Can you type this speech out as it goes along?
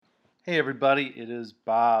Hey everybody, it is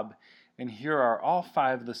Bob, and here are all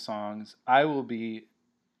 5 of the songs I will be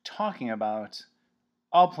talking about,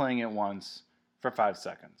 all playing at once for 5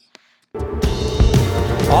 seconds.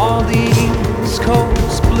 All the East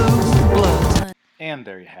Coast blue blood. And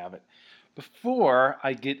there you have it. Before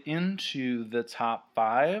I get into the top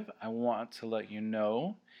 5, I want to let you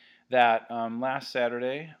know that last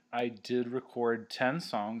Saturday I did record 10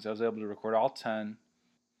 songs. I was able to record all 10.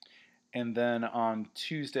 And then on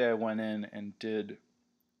Tuesday I went in and did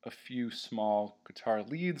a few small guitar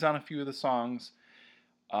leads on a few of the songs,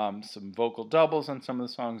 some vocal doubles on some of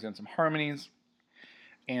the songs, and some harmonies.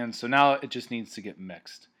 And so now it just needs to get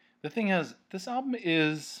mixed. The thing is, this album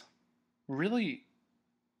is really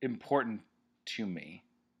important to me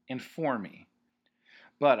and for me.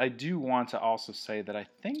 But I do want to also say that I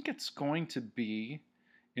think it's going to be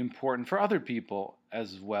important for other people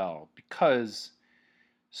as well, because,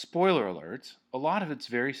 spoiler alert, a lot of it's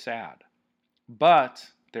very sad. But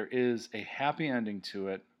there is a happy ending to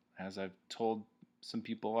it, as I've told some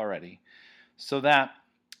people already, so that,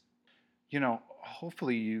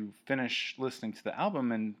 hopefully you finish listening to the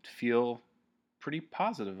album and feel pretty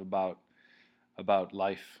positive about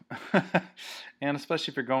life. And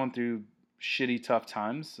especially if you're going through shitty, tough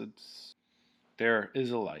times, there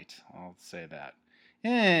is a light, I'll say that.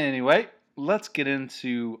 Anyway, let's get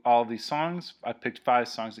into all these songs. I picked 5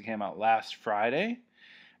 songs that came out last Friday,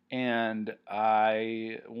 and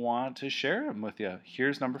I want to share them with you.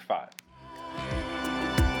 Here's number 5.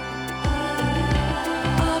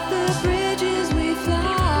 Off the bridges we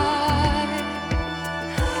fly.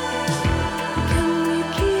 Can we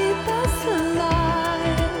keep us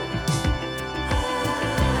alive?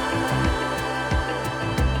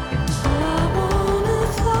 I wanna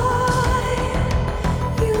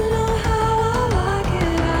fly. You know how I like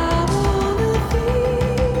it. I wanna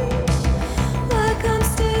feel like I'm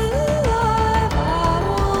still alive. I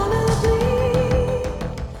wanna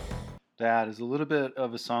bleed. That is a little bit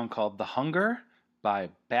of a song called The Hunger by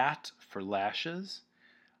Bat for Lashes.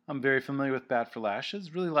 I'm very familiar with Bat for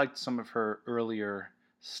Lashes. Really liked some of her earlier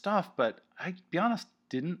stuff, but I, to be honest,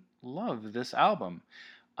 didn't love this album.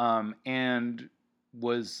 And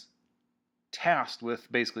was tasked with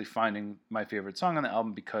basically finding my favorite song on the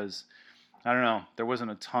album because, I don't know, there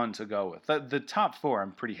wasn't a ton to go with. The top 4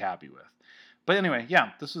 I'm pretty happy with. But anyway,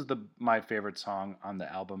 yeah, this is my favorite song on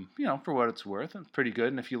the album, for what it's worth. It's pretty good,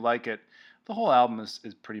 and if you like it, the whole album is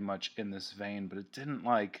pretty much in this vein, but it didn't,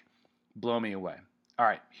 blow me away. All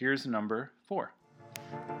right, here's number 4.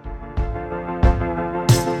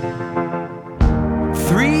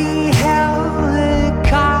 3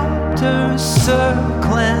 helicopters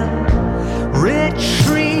circling,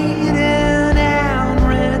 retreating and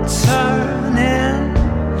returning.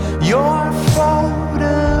 Your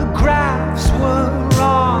photographs were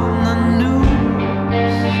on the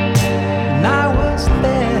news, and I was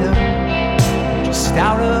there, just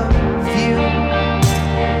out of view.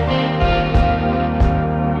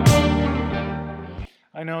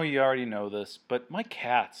 I know you already know this, but my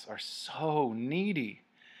cats are so needy.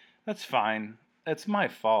 That's fine. It's my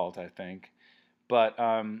fault, I think. But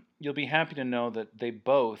you'll be happy to know that they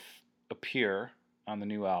both appear on the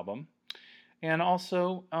new album. And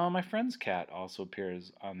also, my friend's cat also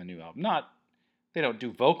appears on the new album. They don't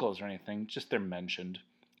do vocals or anything, just they're mentioned.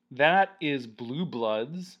 That is Blue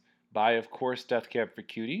Bloods by, of course, Death Cab for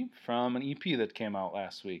Cutie from an EP that came out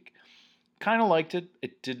last week. Kind of liked it.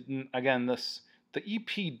 It didn't, again, the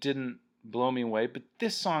EP didn't blow me away, but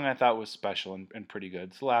this song I thought was special and pretty good.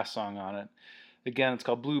 It's the last song on it. Again, it's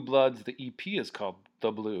called Blue Bloods. The EP is called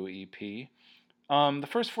The Blue EP. The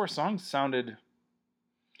first 4 songs sounded,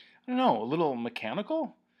 I don't know, a little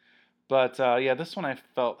mechanical. But yeah, this one I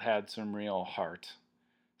felt had some real heart.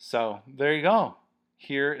 So there you go.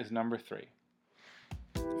 Here is number 3.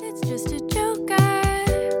 It's just a joke,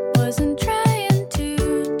 I wasn't trying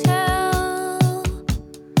to tell.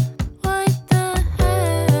 What the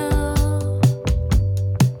hell?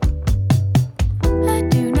 I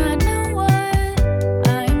do not know what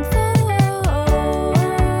I'm for.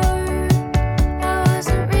 I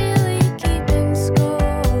wasn't really keeping score.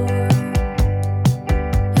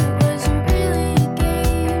 It wasn't really a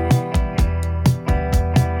game.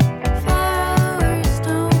 Flowers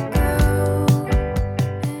don't grow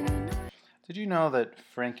in a Did you know that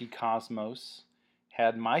Frankie Cosmos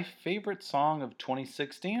had my favorite song of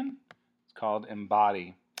 2016? It's called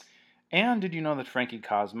Embody. And did you know that Frankie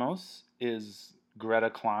Cosmos is Greta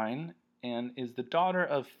Klein and is the daughter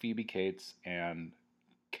of Phoebe Cates and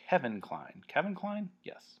Kevin Klein? Kevin Klein?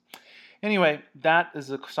 Yes. Anyway, that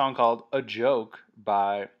is a song called A Joke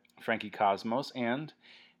by Frankie Cosmos. And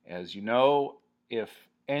as you know, if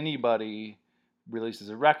anybody releases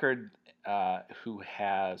a record who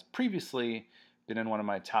has previously been in one of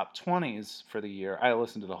my top 20s for the year, I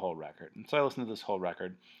listen to the whole record. And so I listened to this whole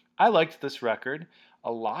record. I liked this record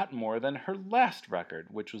a lot more than her last record,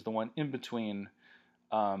 which was the one in between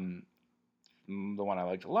the one I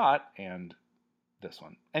liked a lot and this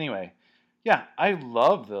one. Anyway, yeah, I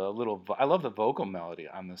love the vocal melody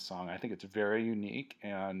on this song. I think it's very unique,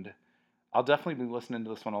 and I'll definitely be listening to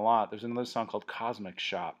this one a lot. There's another song called Cosmic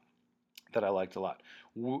Shop that I liked a lot.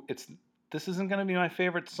 This isn't going to be my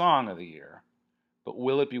favorite song of the year, but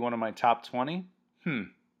will it be one of my top 20?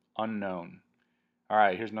 Unknown. All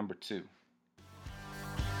right, here's number 2.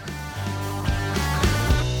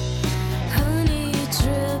 Honey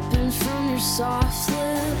dripping from your soft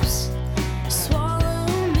lips. Swallow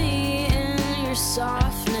me in your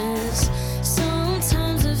softness.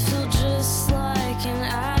 Sometimes I feel just like an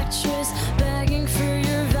actress begging for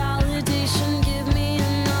your validation. Give me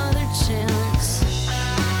another chance.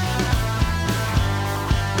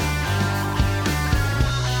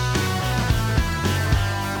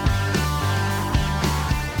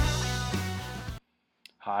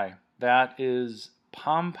 Hi, that is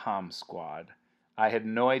Pom Pom Squad. I had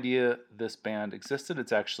no idea this band existed.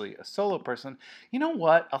 It's actually a solo person. You know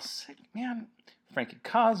what? I'll say, man, Frankie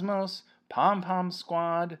Cosmos, Pom Pom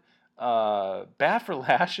Squad, Bat for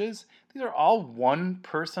Lashes. These are all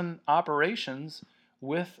one-person operations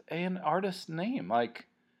with an artist name. Like,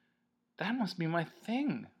 that must be my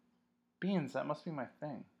thing. Beans, that must be my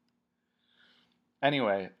thing.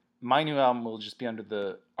 Anyway, my new album will just be under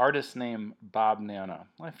the artist name Bob Nana.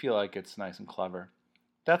 I feel like it's nice and clever.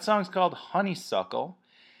 That song's called Honeysuckle,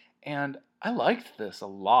 and I liked this a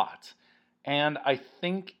lot. And I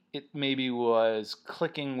think it maybe was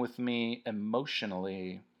clicking with me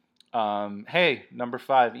emotionally. Hey, number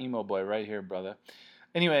 5, emo boy, right here, brother.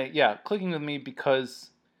 Anyway, yeah, clicking with me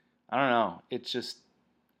because, I don't know,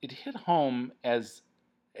 it hit home as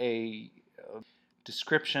a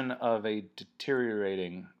description of a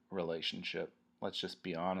deteriorating relationship. Let's just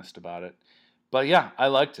be honest about it. But yeah, I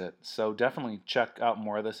liked it. So definitely check out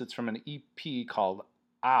more of this. It's from an EP called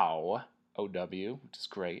Ow, O-W, which is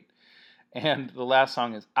great. And the last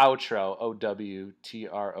song is Outro,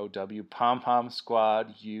 O-W-T-R-O-W, Pom Pom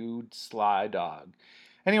Squad, You Sly Dog.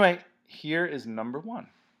 Anyway, here is number 1.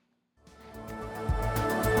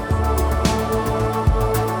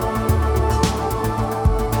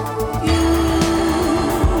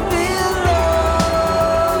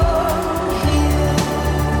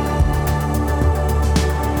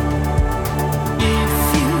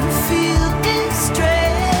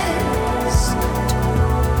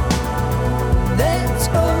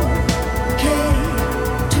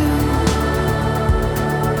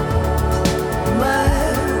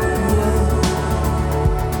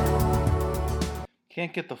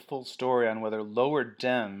 Can't get the full story on whether Lower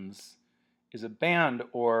Dens is a band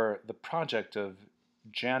or the project of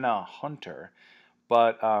Jana Hunter,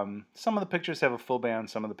 but some of the pictures have a full band,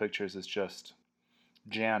 some of the pictures is just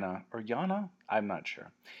Jana or Yana, I'm not sure.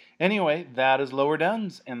 Anyway, that is Lower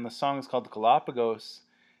Dens, and the song is called Galapagos,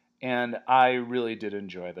 and I really did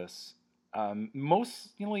enjoy this.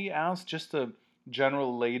 Mostly as just a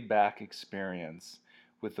general laid-back experience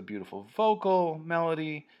with a beautiful vocal,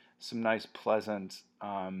 melody, some nice, pleasant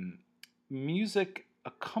music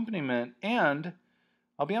accompaniment, and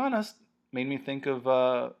I'll be honest, made me think of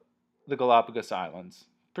the Galapagos Islands,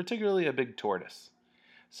 particularly a big tortoise.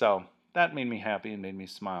 So that made me happy and made me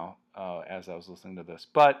smile as I was listening to this.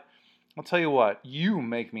 But I'll tell you what, you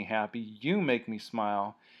make me happy, you make me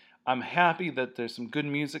smile. I'm happy that there's some good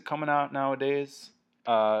music coming out nowadays,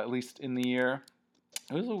 at least in the year.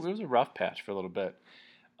 It was a rough patch for a little bit.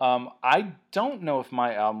 I don't know if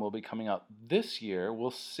my album will be coming out this year. We'll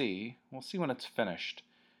see. We'll see when it's finished.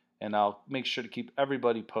 And I'll make sure to keep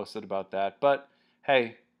everybody posted about that. But,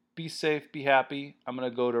 hey, be safe, be happy. I'm going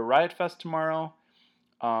to go to Riot Fest tomorrow.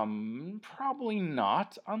 Probably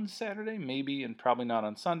not on Saturday, maybe, and probably not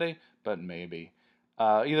on Sunday, but maybe.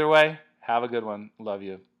 Either way, have a good one. Love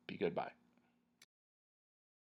you. Be good. Bye.